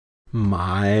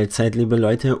Mahlzeit, liebe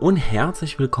Leute, und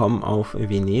herzlich willkommen auf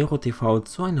Venero TV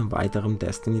zu einem weiteren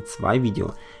Destiny 2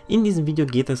 Video. In diesem Video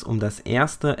geht es um das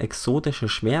erste exotische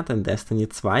Schwert in Destiny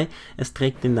 2. Es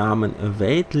trägt den Namen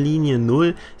Weltlinie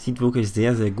Null, sieht wirklich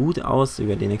sehr, sehr gut aus.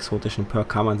 Über den exotischen Perk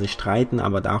kann man sich streiten,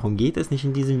 aber darum geht es nicht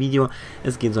in diesem Video.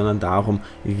 Es geht sondern darum,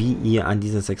 wie ihr an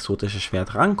dieses exotische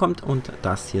Schwert rankommt, und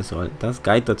das hier soll das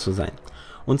Guide dazu sein.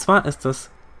 Und zwar ist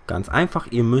das ganz einfach,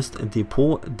 ihr müsst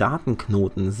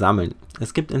Depot-Datenknoten sammeln.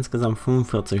 Es gibt insgesamt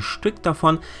 45 Stück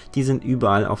davon, die sind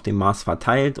überall auf dem Mars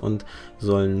verteilt und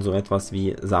sollen so etwas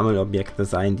wie Sammelobjekte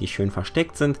sein, die schön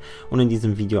versteckt sind. Und in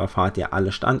diesem Video erfahrt ihr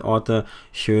alle Standorte,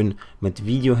 schön mit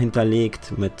Video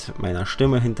hinterlegt, mit meiner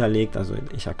Stimme hinterlegt. Also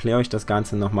ich erkläre euch das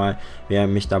Ganze nochmal. Wer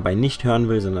mich dabei nicht hören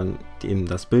will, sondern dem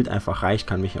das Bild einfach reicht,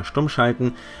 kann mich ja stumm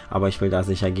schalten. Aber ich will da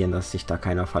sicher gehen, dass sich da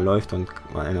keiner verläuft und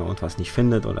einer was nicht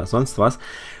findet oder sonst was.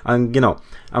 Genau.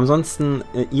 Ansonsten,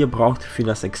 ihr braucht für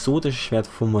das exotische Schwert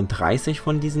 35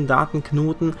 von diesen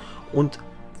Datenknoten, und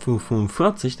für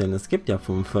 45, denn es gibt ja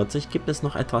 45, gibt es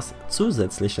noch etwas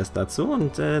Zusätzliches dazu,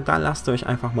 und da lasst ihr euch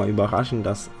einfach mal überraschen.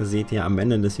 Das seht ihr am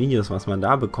Ende des Videos, was man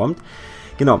da bekommt.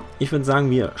 Genau, ich würde sagen,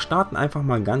 wir starten einfach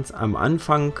mal ganz am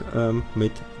Anfang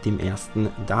mit dem ersten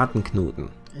Datenknoten.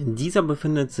 Dieser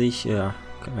befindet sich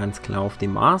ganz klar auf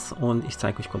dem Mars, und ich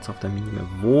zeige euch kurz auf der Minimap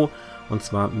wo. Und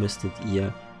zwar müsstet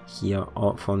ihr hier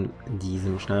von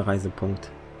diesem Schnellreisepunkt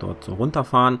dort so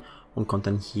runterfahren und kommt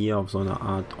dann hier auf so eine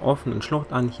Art offenen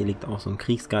Schlucht an. Hier liegt auch so ein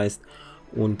Kriegsgeist,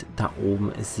 und da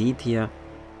oben seht ihr,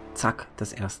 zack,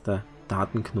 das erste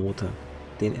Datenknote,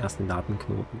 den ersten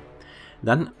Datenknoten.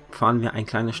 Dann fahren wir ein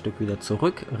kleines Stück wieder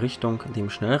zurück Richtung dem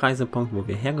Schnellreisepunkt, wo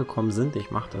wir hergekommen sind.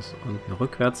 Ich mache das unten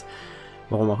rückwärts,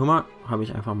 warum auch immer, habe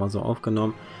ich einfach mal so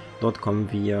aufgenommen. Dort kommen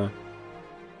wir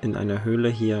in einer Höhle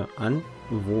hier an,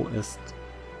 wo es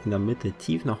in der Mitte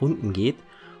tief nach unten geht,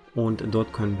 und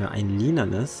dort können wir ein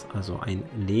lilanes, also einen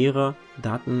leeren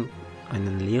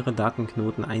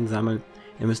Datenknoten einsammeln.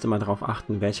 Ihr müsst immer darauf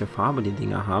achten, welche Farbe die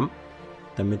Dinger haben,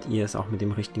 damit ihr es auch mit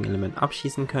dem richtigen Element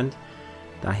abschießen könnt.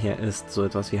 Daher ist so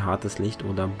etwas wie hartes Licht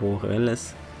oder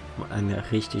Borealis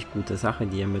eine richtig gute Sache,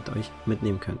 die ihr mit euch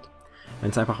mitnehmen könnt. Wenn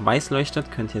es einfach weiß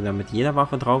leuchtet, könnt ihr damit jeder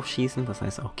Waffe drauf schießen, das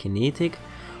heißt auch Kinetik.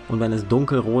 Und wenn es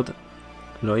dunkelrot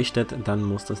leuchtet, dann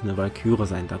muss das eine Valkyrie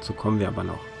sein, dazu kommen wir aber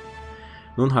noch.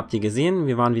 Nun habt ihr gesehen,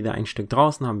 wir waren wieder ein Stück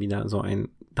draußen, haben wieder so einen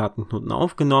Datenknoten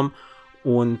aufgenommen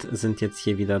und sind jetzt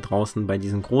hier wieder draußen bei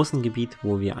diesem großen Gebiet,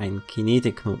 wo wir einen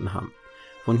Kinetikknoten haben.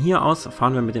 Von hier aus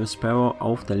fahren wir mit dem Sparrow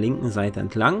auf der linken Seite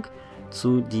entlang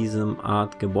zu diesem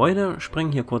Art Gebäude,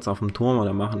 springen hier kurz auf den Turm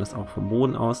oder machen das auch vom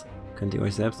Boden aus, könnt ihr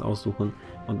euch selbst aussuchen,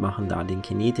 und machen da den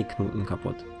Kinetikknoten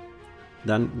kaputt.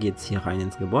 Dann geht es hier rein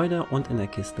ins Gebäude, und in der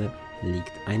Kiste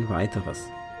liegt ein weiteres.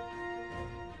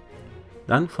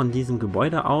 Dann von diesem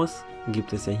Gebäude aus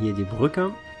gibt es ja hier die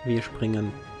Brücke. Wir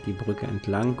springen die Brücke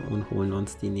entlang und holen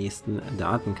uns die nächsten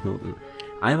Datenknoten.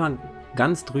 Einmal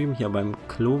ganz drüben hier beim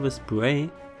Clovis Bray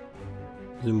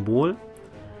Symbol,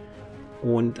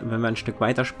 und wenn wir ein Stück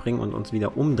weiter springen und uns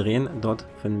wieder umdrehen, dort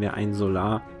finden wir einen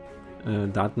Solar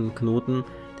Datenknoten,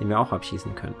 den wir auch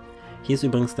abschießen können. Hier ist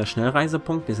übrigens der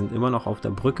Schnellreisepunkt, wir sind immer noch auf der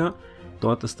Brücke.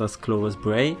 Dort ist das Clovis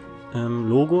Bray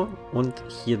Logo, und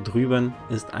hier drüben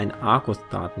ist ein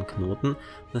Arcus-Datenknoten,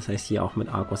 das heißt hier auch mit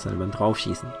Arcus-Element drauf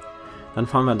schießen. Dann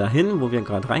fahren wir dahin, wo wir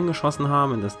gerade reingeschossen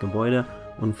haben, in das Gebäude,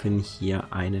 und finden hier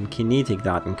einen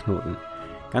Kinetik-Datenknoten.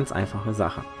 Ganz einfache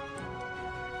Sache.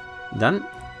 Dann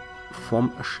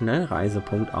vom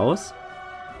Schnellreisepunkt aus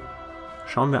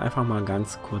schauen wir einfach mal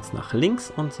ganz kurz nach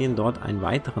links und sehen dort einen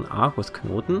weiteren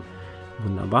Arcus-Knoten.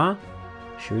 Wunderbar,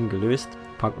 schön gelöst.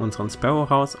 Packen unseren Sparrow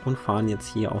raus und fahren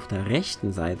jetzt hier auf der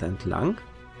rechten Seite entlang,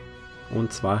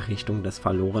 und zwar Richtung des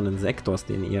verlorenen Sektors,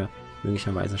 den ihr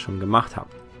möglicherweise schon gemacht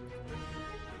habt.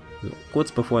 So,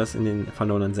 kurz bevor es in den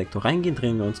verlorenen Sektor reingeht,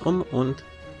 drehen wir uns um und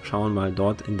schauen mal,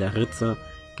 dort in der Ritze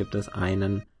gibt es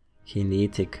einen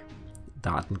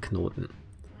Kinetik-Datenknoten.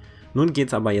 Nun geht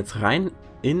es aber jetzt rein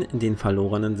in den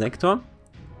verlorenen Sektor.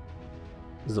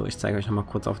 So, ich zeige euch noch mal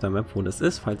kurz auf der Map, wo das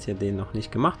ist, falls ihr den noch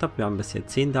nicht gemacht habt. Wir haben bisher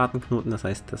 10 Datenknoten, das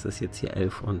heißt, das ist jetzt hier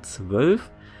 11 und 12.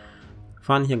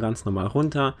 Fahren hier ganz normal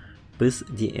runter, bis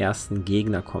die ersten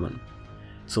Gegner kommen.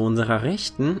 Zu unserer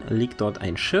Rechten liegt dort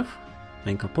ein Schiff,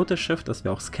 ein kaputtes Schiff, das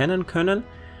wir auch scannen können.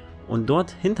 Und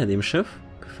dort hinter dem Schiff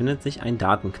befindet sich ein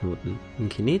Datenknoten. Ein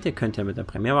Kinetik könnt ihr mit der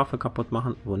Primärwaffe kaputt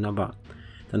machen, wunderbar.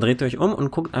 Dann dreht ihr euch um und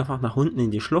guckt einfach nach unten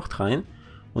in die Schlucht rein,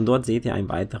 und dort seht ihr einen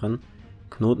weiteren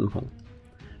Knotenpunkt.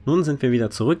 Nun sind wir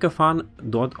wieder zurückgefahren,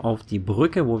 dort auf die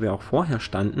Brücke, wo wir auch vorher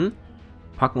standen,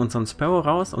 packen unseren Sparrow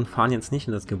raus und fahren jetzt nicht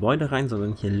in das Gebäude rein,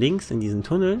 sondern hier links in diesen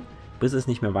Tunnel, bis es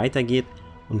nicht mehr weitergeht,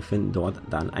 und finden dort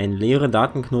dann einen leeren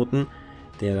Datenknoten,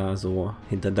 der da so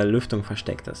hinter der Lüftung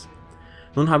versteckt ist.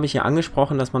 Nun habe ich ja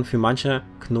angesprochen, dass man für manche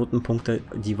Knotenpunkte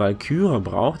die Walküre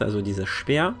braucht, also dieses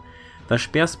Speer. Das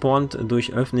Speer spawnt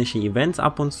durch öffentliche Events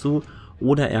ab und zu,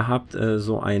 oder ihr habt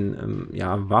so ein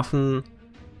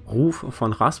Waffenruf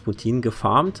von Rasputin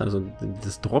gefarmt, also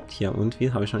das droppt hier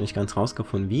irgendwie, habe ich noch nicht ganz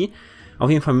rausgefunden wie. Auf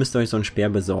jeden Fall müsst ihr euch so einen Speer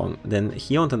besorgen, denn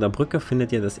hier unter der Brücke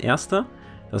findet ihr das erste,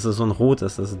 das ist so ein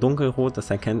rotes, das ist dunkelrot, das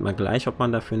erkennt man gleich, ob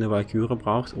man dafür eine Walküre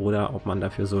braucht oder ob man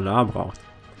dafür Solar braucht.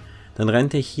 Dann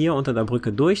rennt ihr hier unter der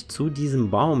Brücke durch zu diesem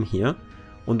Baum hier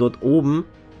und dort oben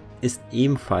ist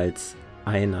ebenfalls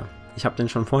einer. Ich habe den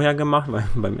schon vorher gemacht, weil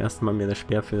beim ersten Mal mir das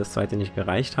Speer für das zweite nicht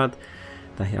gereicht hat.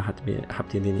 Daher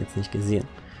habt ihr den jetzt nicht gesehen.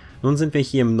 Nun sind wir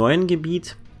hier im neuen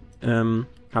Gebiet.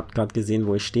 Habt gerade gesehen,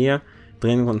 wo ich stehe.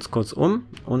 Drehen wir uns kurz um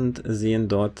und sehen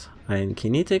dort einen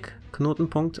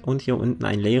Kinetik-Knotenpunkt und hier unten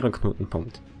einen leeren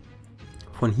Knotenpunkt.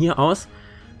 Von hier aus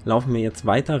laufen wir jetzt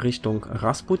weiter Richtung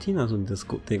Rasputin, also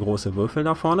der große Würfel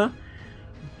da vorne.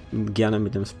 Gerne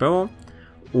mit dem Sparrow.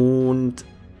 Und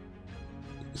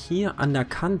hier an der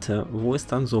Kante, wo es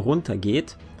dann so runter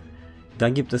geht, da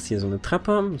gibt es hier so eine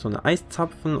Treppe, so eine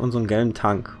Eiszapfen und so einen gelben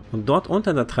Tank. Und dort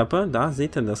unter der Treppe, da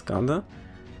seht ihr das gerade,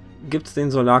 gibt es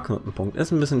den Solarknotenpunkt.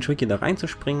 Ist ein bisschen tricky da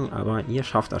reinzuspringen, aber ihr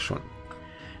schafft das schon.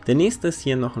 Der nächste ist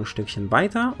hier noch ein Stückchen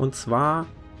weiter, und zwar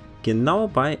genau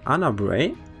bei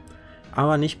Annabray,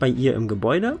 aber nicht bei ihr im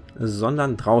Gebäude,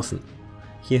 sondern draußen.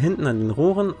 Hier hinten an den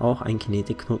Rohren auch ein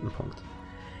Kinetik-Knotenpunkt.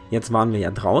 Jetzt waren wir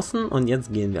ja draußen und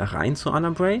jetzt gehen wir rein zu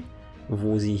Annabray,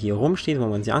 wo sie hier rumsteht, wo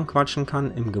man sie anquatschen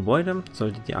kann im Gebäude,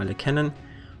 solltet ihr alle kennen,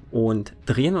 und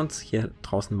drehen uns, hier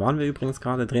draußen waren wir übrigens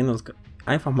gerade, drehen uns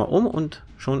einfach mal um und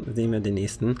schon sehen wir den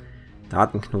nächsten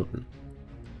Datenknoten.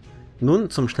 Nun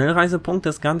zum Schnellreisepunkt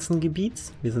des ganzen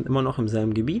Gebiets. Wir sind immer noch im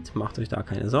selben Gebiet, macht euch da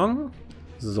keine Sorgen.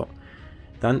 So,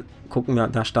 dann gucken wir,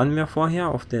 da standen wir vorher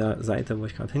auf der Seite, wo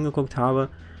ich gerade hingeguckt habe,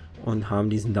 und haben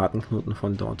diesen Datenknoten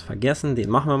von dort vergessen. Den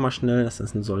machen wir mal schnell, das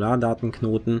ist ein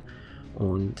Solardatenknoten.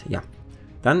 Und ja,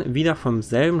 dann wieder vom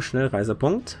selben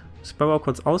Schnellreisepunkt, Sparrow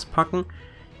kurz auspacken,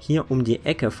 hier um die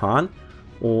Ecke fahren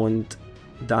und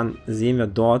dann sehen wir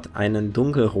dort einen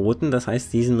dunkelroten, das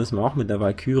heißt, diesen müssen wir auch mit der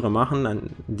Walküre machen. An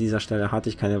dieser Stelle hatte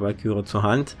ich keine Walküre zur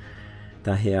Hand,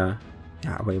 daher,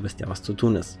 ja, aber ihr wisst ja, was zu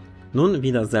tun ist. Nun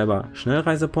wieder selber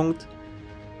Schnellreisepunkt,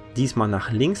 diesmal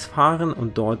nach links fahren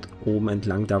und dort oben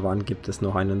entlang der Wand gibt es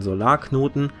noch einen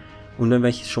Solarknoten. Und wenn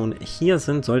wir schon hier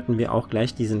sind, sollten wir auch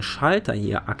gleich diesen Schalter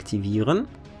hier aktivieren.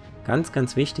 Ganz,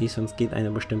 ganz wichtig, sonst geht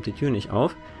eine bestimmte Tür nicht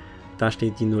auf. Da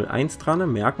steht die 01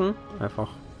 dran, merken, einfach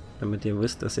damit ihr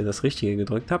wisst, dass ihr das Richtige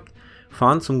gedrückt habt.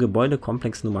 Fahren zum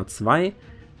Gebäudekomplex Nummer 2,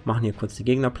 machen hier kurz die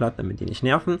Gegner platt, damit die nicht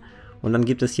nerven. Und dann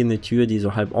gibt es hier eine Tür, die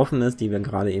so halb offen ist, die wir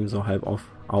gerade eben so halb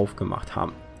aufgemacht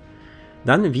haben.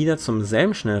 Dann wieder zum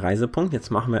selben Schnellreisepunkt, jetzt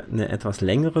machen wir eine etwas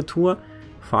längere Tour,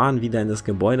 fahren wieder in das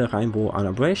Gebäude rein, wo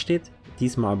Annabray steht,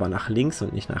 diesmal aber nach links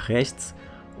und nicht nach rechts.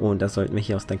 Und das sollten wir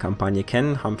hier aus der Kampagne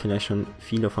kennen, haben vielleicht schon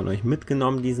viele von euch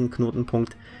mitgenommen, diesen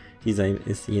Knotenpunkt. Dieser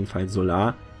ist jedenfalls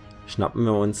Solar. Schnappen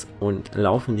wir uns und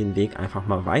laufen den Weg einfach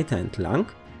mal weiter entlang,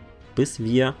 bis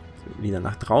wir wieder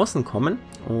nach draußen kommen.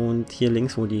 Und hier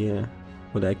links, wo der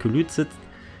Elyt sitzt,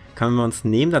 können wir uns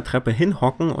neben der Treppe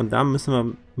hinhocken und da müssen wir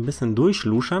ein bisschen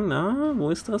durchluschern. Na, wo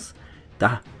ist das?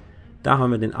 Da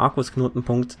haben wir den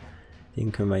Arkus-Knotenpunkt.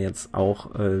 Den können wir jetzt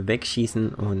auch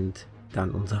wegschießen und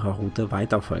dann unserer Route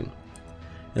weiterfolgen.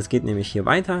 Es geht nämlich hier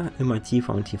weiter, immer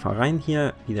tiefer und tiefer rein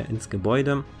hier, wieder ins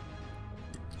Gebäude.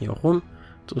 Hier rum,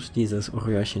 durch dieses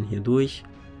Röhrchen hier durch.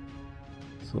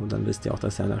 So, dann wisst ihr auch,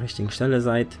 dass ihr an der richtigen Stelle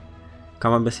seid.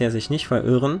 Kann man bisher sich nicht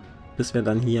verirren, bis wir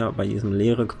dann hier bei diesem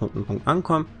leeren Knotenpunkt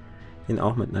ankommen. Den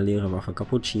auch mit einer leeren Waffe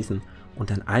kaputt schießen und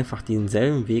dann einfach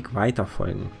denselben Weg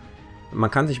weiterfolgen. Man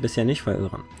kann sich bisher nicht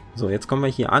verirren. So, jetzt kommen wir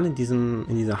hier an in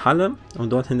dieser Halle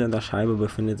und dort hinter der Scheibe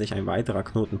befindet sich ein weiterer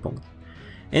Knotenpunkt.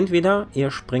 Entweder ihr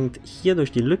springt hier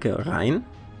durch die Lücke rein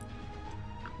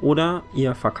oder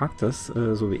ihr verkackt es,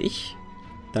 so wie ich.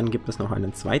 Dann gibt es noch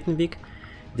einen zweiten Weg,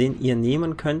 den ihr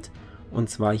nehmen könnt. Und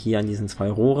zwar hier an diesen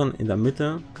zwei Rohren in der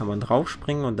Mitte kann man drauf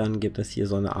springen und dann gibt es hier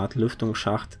so eine Art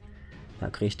Lüftungsschacht. Da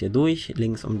kriegt ihr durch,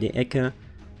 links um die Ecke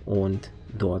und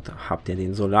dort habt ihr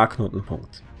den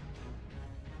Solarknotenpunkt.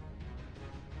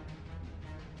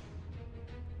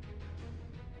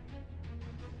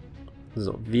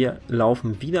 So, wir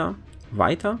laufen wieder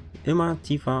weiter, immer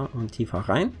tiefer und tiefer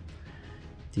rein.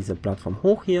 Diese Plattform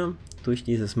hoch hier, durch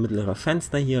dieses mittlere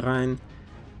Fenster hier rein,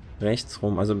 rechts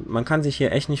rum. Also man kann sich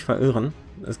hier echt nicht verirren.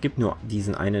 Es gibt nur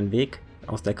diesen einen Weg.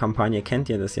 Aus der Kampagne kennt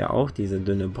ihr das ja auch, diese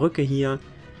dünne Brücke hier.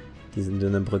 Diese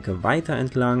dünne Brücke weiter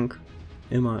entlang,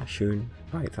 immer schön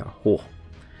weiter hoch.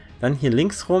 Dann hier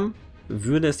links rum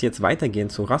würde es jetzt weitergehen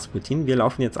zu Rasputin. Wir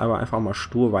laufen jetzt aber einfach mal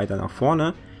stur weiter nach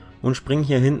vorne und springen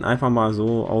hier hinten einfach mal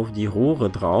so auf die Rohre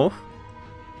drauf.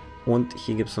 Und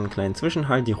hier gibt es so einen kleinen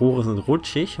Zwischenhalt. Die Rohre sind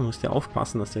rutschig. Ihr müsst ja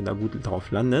aufpassen, dass ihr da gut drauf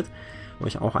landet. Habe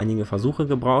ich auch einige Versuche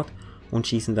gebraucht und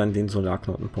schießen dann den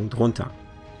Solarknotenpunkt runter.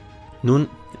 Nun,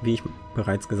 wie ich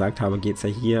bereits gesagt habe, geht es ja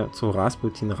hier zu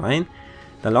Rasputin rein.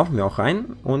 Da laufen wir auch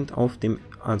rein und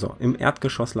im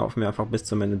Erdgeschoss laufen wir einfach bis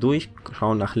zum Ende durch,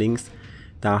 schauen nach links.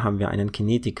 Da haben wir einen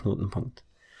Kinetik-Knotenpunkt.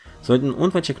 Sollten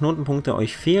irgendwelche Knotenpunkte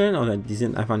euch fehlen oder die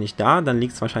sind einfach nicht da, dann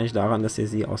liegt es wahrscheinlich daran, dass ihr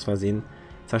sie aus Versehen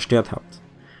zerstört habt.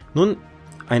 Nun,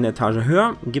 eine Etage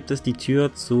höher gibt es die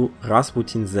Tür zu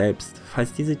Rasputin selbst.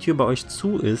 Falls diese Tür bei euch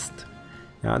zu ist,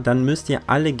 ja, dann müsst ihr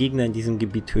alle Gegner in diesem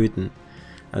Gebiet töten.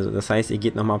 Also das heißt, ihr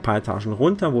geht nochmal ein paar Etagen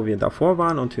runter, wo wir davor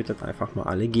waren und tötet einfach mal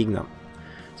alle Gegner.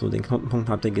 So, den Knotenpunkt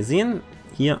habt ihr gesehen.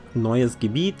 Hier neues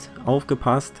Gebiet,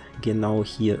 aufgepasst, genau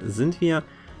hier sind wir.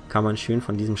 Kann man schön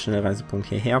von diesem Schnellreisepunkt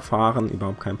hierher fahren,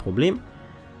 überhaupt kein Problem.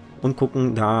 Und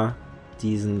gucken da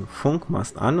diesen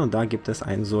Funkmast an und da gibt es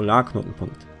einen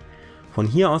Solarknotenpunkt. Von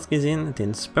hier aus gesehen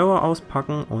den Sparrow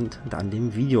auspacken und dann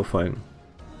dem Video folgen.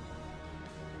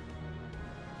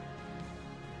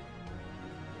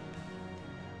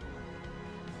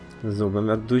 So, wenn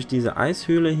wir durch diese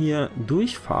Eishöhle hier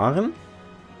durchfahren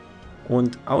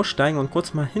und aussteigen und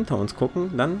kurz mal hinter uns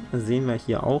gucken, dann sehen wir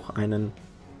hier auch einen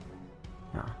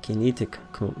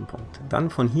Kinetik-Knotenpunkt. Dann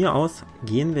von hier aus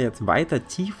gehen wir jetzt weiter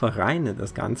tiefer rein in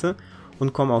das Ganze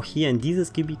und kommen auch hier in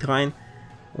dieses Gebiet rein.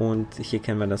 Und hier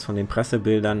kennen wir das von den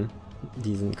Pressebildern,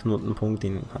 diesen Knotenpunkt,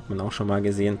 den hat man auch schon mal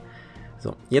gesehen.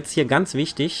 So, jetzt hier ganz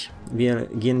wichtig, wir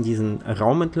gehen diesen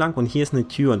Raum entlang und hier ist eine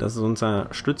Tür, das ist unser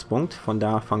Stützpunkt, von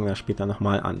da fangen wir später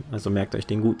nochmal an, also merkt euch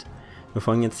den gut. Wir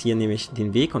folgen jetzt hier nämlich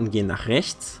den Weg und gehen nach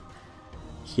rechts,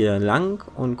 hier lang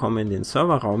und kommen in den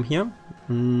Serverraum hier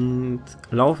und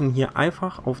laufen hier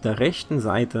einfach auf der rechten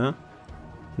Seite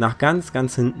nach ganz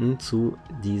hinten zu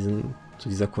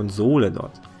dieser Konsole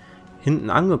dort.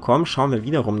 Hinten angekommen, schauen wir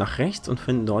wiederum nach rechts und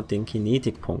finden dort den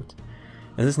Kinetikpunkt.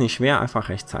 Es ist nicht schwer, einfach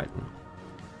rechts halten.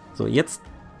 So, jetzt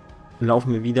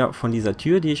laufen wir wieder von dieser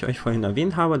Tür, die ich euch vorhin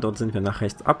erwähnt habe. Dort sind wir nach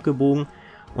rechts abgebogen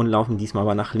und laufen diesmal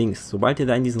aber nach links. Sobald ihr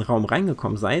da in diesen Raum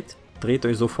reingekommen seid, dreht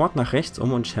euch sofort nach rechts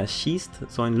um und erschießt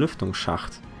so einen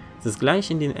Lüftungsschacht. Es ist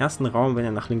gleich in den ersten Raum, wenn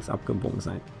ihr nach links abgebogen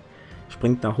seid.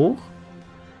 Springt da hoch,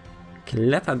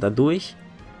 klettert da durch.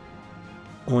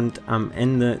 Und am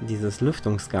Ende dieses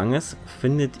Lüftungsganges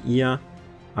findet ihr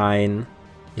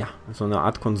so eine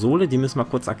Art Konsole, die müssen wir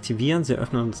kurz aktivieren. Sie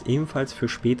öffnen uns ebenfalls für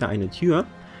später eine Tür.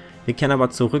 Wir kehren aber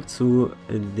zurück zu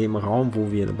dem Raum,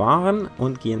 wo wir waren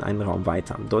und gehen einen Raum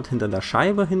weiter. Dort hinter der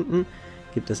Scheibe hinten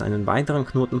gibt es einen weiteren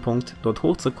Knotenpunkt. Dort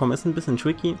hochzukommen ist ein bisschen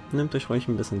tricky, nehmt euch ruhig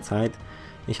ein bisschen Zeit.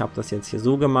 Ich habe das jetzt hier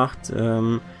so gemacht.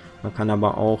 Man kann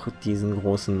aber auch diesen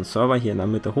großen Server hier in der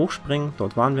Mitte hochspringen.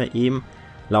 Dort waren wir eben.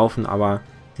 Laufen aber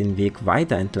den Weg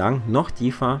weiter entlang, noch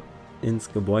tiefer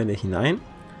ins Gebäude hinein.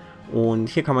 Und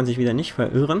hier kann man sich wieder nicht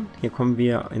verirren. Hier kommen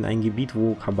wir in ein Gebiet,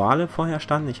 wo Kabale vorher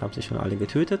standen. Ich habe sie schon alle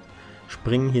getötet.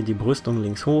 Springen hier die Brüstung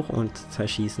links hoch und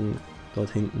zerschießen dort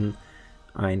hinten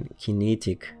ein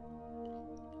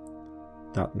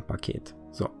Kinetik-Datenpaket.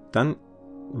 So, dann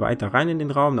weiter rein in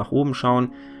den Raum, nach oben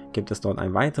schauen, gibt es dort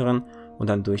einen weiteren und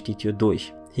dann durch die Tür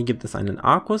durch. Hier gibt es einen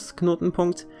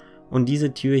Arcus-Knotenpunkt und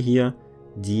diese Tür hier,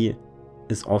 die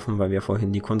ist offen, weil wir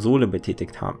vorhin die Konsole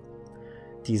betätigt haben.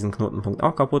 Diesen Knotenpunkt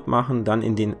auch kaputt machen, dann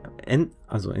in den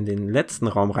letzten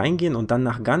Raum reingehen und dann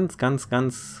nach ganz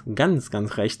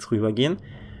rechts rüber gehen,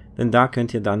 denn da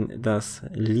könnt ihr dann das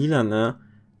lilane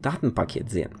Datenpaket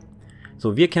sehen.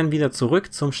 So, wir kehren wieder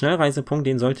zurück zum Schnellreisepunkt,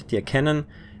 den solltet ihr kennen,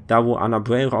 da wo Anna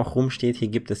Braille auch rumsteht. Hier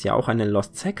gibt es ja auch einen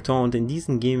Lost Sector und in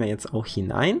diesen gehen wir jetzt auch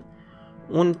hinein.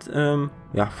 Und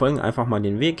folgen einfach mal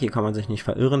den Weg, hier kann man sich nicht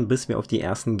verirren, bis wir auf die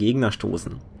ersten Gegner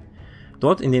stoßen.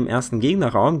 Dort in dem ersten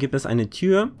Gegnerraum gibt es eine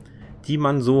Tür, die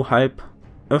man so halb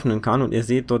öffnen kann und ihr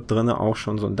seht dort drinnen auch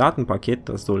schon so ein Datenpaket,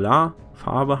 das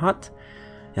Solarfarbe hat.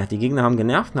 Ja, die Gegner haben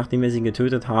genervt, nachdem wir sie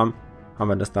getötet haben, haben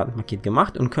wir das Datenpaket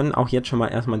gemacht und können auch jetzt schon mal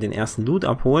erstmal den ersten Loot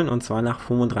abholen und zwar nach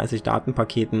 35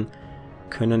 Datenpaketen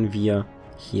können wir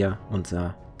hier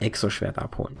unser Exoschwert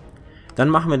abholen. Dann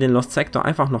machen wir den Lost Sector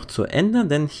einfach noch zu Ende,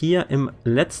 denn hier im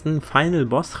letzten Final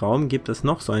Boss Raum gibt es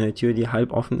noch so eine Tür, die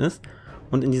halb offen ist.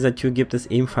 Und in dieser Tür gibt es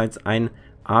ebenfalls ein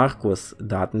Arcus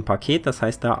Datenpaket, das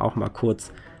heißt da auch mal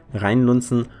kurz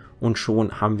reinlunzen und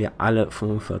schon haben wir alle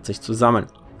 45 zusammen.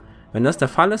 Wenn das der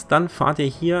Fall ist, dann fahrt ihr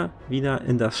hier wieder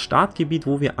in das Startgebiet,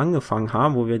 wo wir angefangen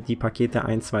haben, wo wir die Pakete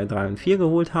 1, 2, 3 und 4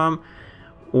 geholt haben.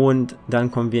 Und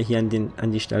dann kommen wir hier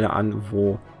an die Stelle an,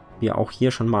 wo wir auch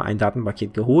hier schon mal ein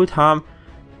Datenpaket geholt haben.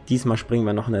 Diesmal springen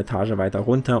wir noch eine Etage weiter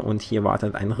runter und hier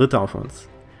wartet ein Ritter auf uns.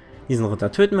 Diesen Ritter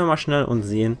töten wir mal schnell und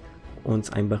sehen uns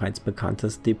ein bereits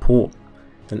bekanntes Depot.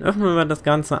 Dann öffnen wir das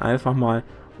Ganze einfach mal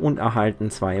und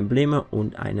erhalten 2 Embleme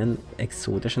und einen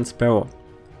exotischen Sparrow.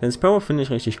 Den Sparrow finde ich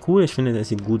richtig cool, ich finde, der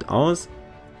sieht gut aus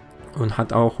und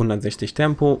hat auch 160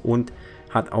 Tempo und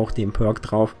hat auch den Perk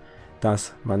drauf,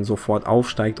 dass man sofort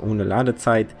aufsteigt ohne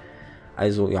Ladezeit.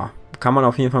 Also ja, kann man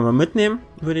auf jeden Fall mal mitnehmen,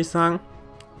 würde ich sagen.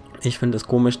 Ich finde es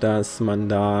komisch, dass man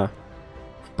da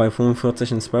bei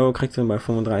 45 einen Sparrow kriegt und bei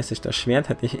 35 das Schwert.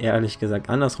 Hätte ich ehrlich gesagt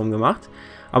andersrum gemacht.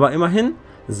 Aber immerhin,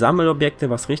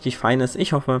 Sammelobjekte, was richtig Feines.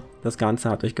 Ich hoffe, das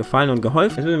Ganze hat euch gefallen und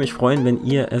geholfen. Ich würde mich freuen, wenn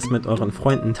ihr es mit euren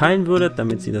Freunden teilen würdet,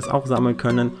 damit sie das auch sammeln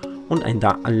können. Und ein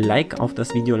Like auf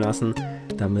das Video lassen,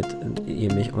 damit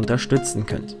ihr mich unterstützen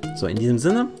könnt. So, in diesem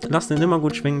Sinne, lasst den immer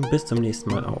gut schwingen. Bis zum nächsten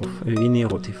Mal auf Weltlinie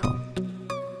Null TV.